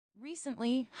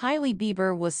Recently, Hailey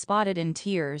Bieber was spotted in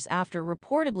tears after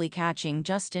reportedly catching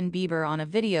Justin Bieber on a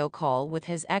video call with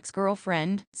his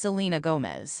ex-girlfriend, Selena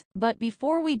Gomez. But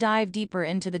before we dive deeper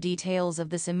into the details of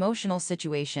this emotional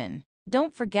situation,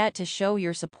 don't forget to show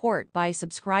your support by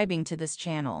subscribing to this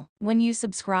channel. When you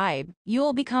subscribe,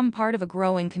 you'll become part of a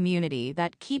growing community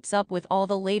that keeps up with all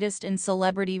the latest in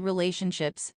celebrity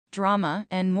relationships, drama,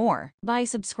 and more. By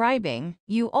subscribing,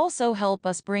 you also help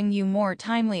us bring you more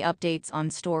timely updates on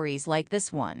stories like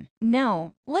this one.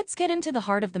 Now, let's get into the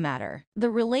heart of the matter. The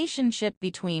relationship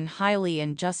between Hailey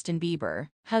and Justin Bieber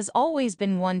has always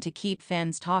been one to keep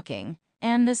fans talking,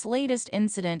 and this latest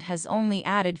incident has only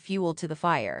added fuel to the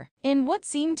fire. In what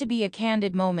seemed to be a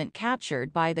candid moment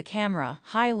captured by the camera,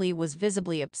 Hailey was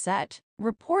visibly upset,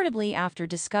 reportedly after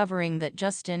discovering that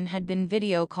Justin had been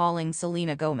video calling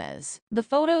Selena Gomez. The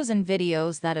photos and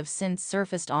videos that have since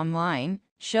surfaced online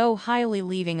show Hailey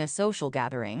leaving a social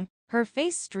gathering, her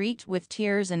face streaked with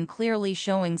tears and clearly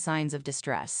showing signs of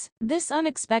distress. This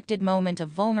unexpected moment of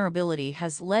vulnerability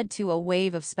has led to a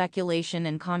wave of speculation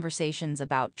and conversations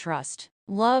about trust,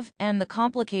 love, and the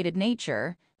complicated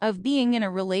nature of being in a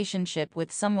relationship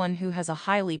with someone who has a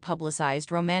highly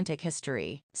publicized romantic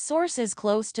history. Sources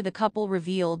close to the couple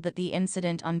revealed that the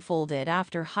incident unfolded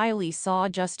after Hailey saw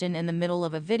Justin in the middle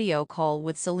of a video call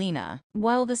with Selena.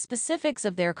 While the specifics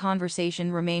of their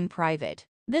conversation remain private,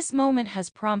 this moment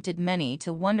has prompted many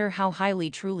to wonder how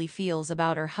Hailey truly feels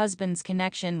about her husband's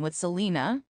connection with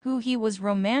Selena, who he was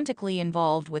romantically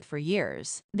involved with for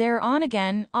years. Their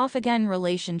on-again, off-again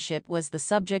relationship was the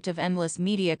subject of endless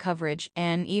media coverage,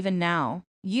 and even now,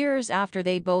 years after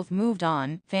they both moved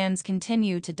on, fans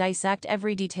continue to dissect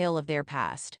every detail of their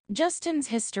past. Justin's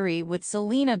history with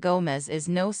Selena Gomez is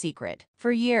no secret.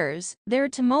 For years, their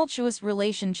tumultuous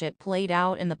relationship played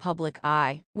out in the public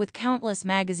eye, with countless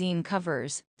magazine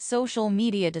covers, social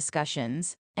media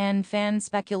discussions, and fan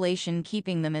speculation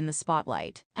keeping them in the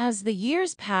spotlight. As the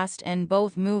years passed and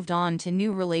both moved on to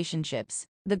new relationships,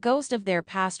 the ghost of their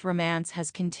past romance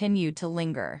has continued to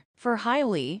linger. For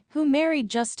Hailey, who married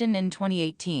Justin in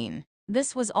 2018,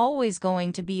 this was always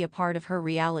going to be a part of her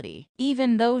reality.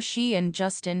 Even though she and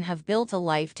Justin have built a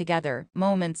life together,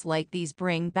 moments like these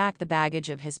bring back the baggage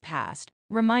of his past,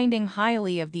 reminding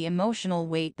Hailey of the emotional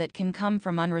weight that can come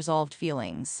from unresolved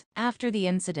feelings. After the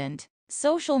incident,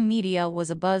 social media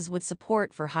was abuzz with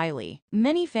support for Hailey.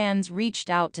 Many fans reached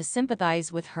out to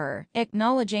sympathize with her,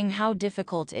 acknowledging how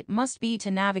difficult it must be to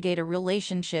navigate a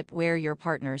relationship where your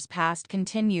partner's past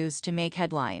continues to make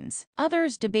headlines.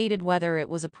 Others debated whether it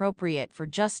was appropriate for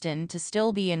Justin to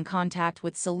still be in contact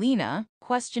with Selena,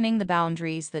 questioning the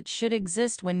boundaries that should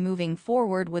exist when moving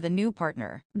forward with a new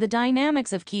partner. The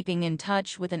dynamics of keeping in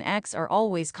touch with an ex are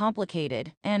always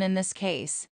complicated, and in this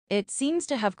case, it seems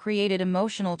to have created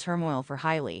emotional turmoil for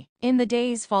Hailey. In the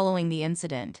days following the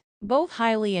incident, both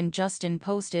Hailey and Justin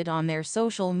posted on their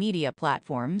social media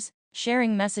platforms,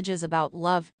 sharing messages about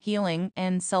love, healing,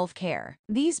 and self-care.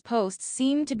 These posts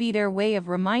seem to be their way of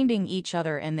reminding each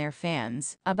other and their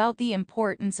fans about the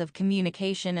importance of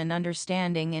communication and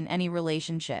understanding in any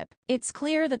relationship. It's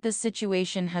clear that this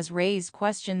situation has raised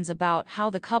questions about how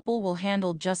the couple will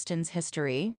handle Justin's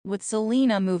history with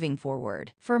Selena moving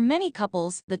forward. For many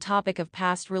couples, the topic of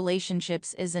past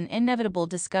relationships is an inevitable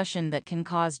discussion that can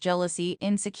cause jealousy,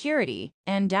 insecurity,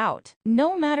 and doubt.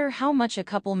 No matter how much a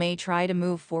couple may try to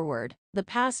move forward, the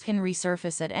past can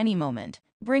resurface at any moment,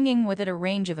 bringing with it a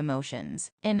range of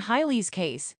emotions. In Hailey's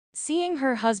case, seeing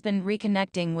her husband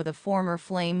reconnecting with a former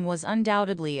flame was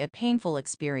undoubtedly a painful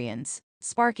experience,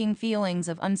 sparking feelings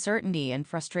of uncertainty and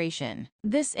frustration.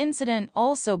 This incident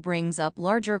also brings up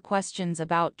larger questions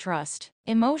about trust,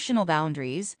 emotional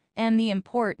boundaries, and the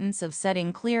importance of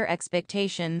setting clear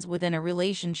expectations within a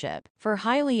relationship. For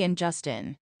Hailey and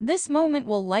Justin, this moment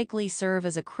will likely serve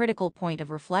as a critical point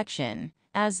of reflection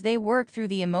as they work through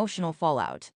the emotional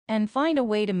fallout and find a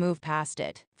way to move past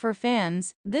it. For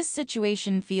fans, this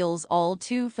situation feels all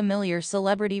too familiar.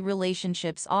 Celebrity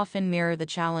relationships often mirror the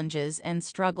challenges and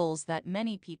struggles that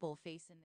many people face in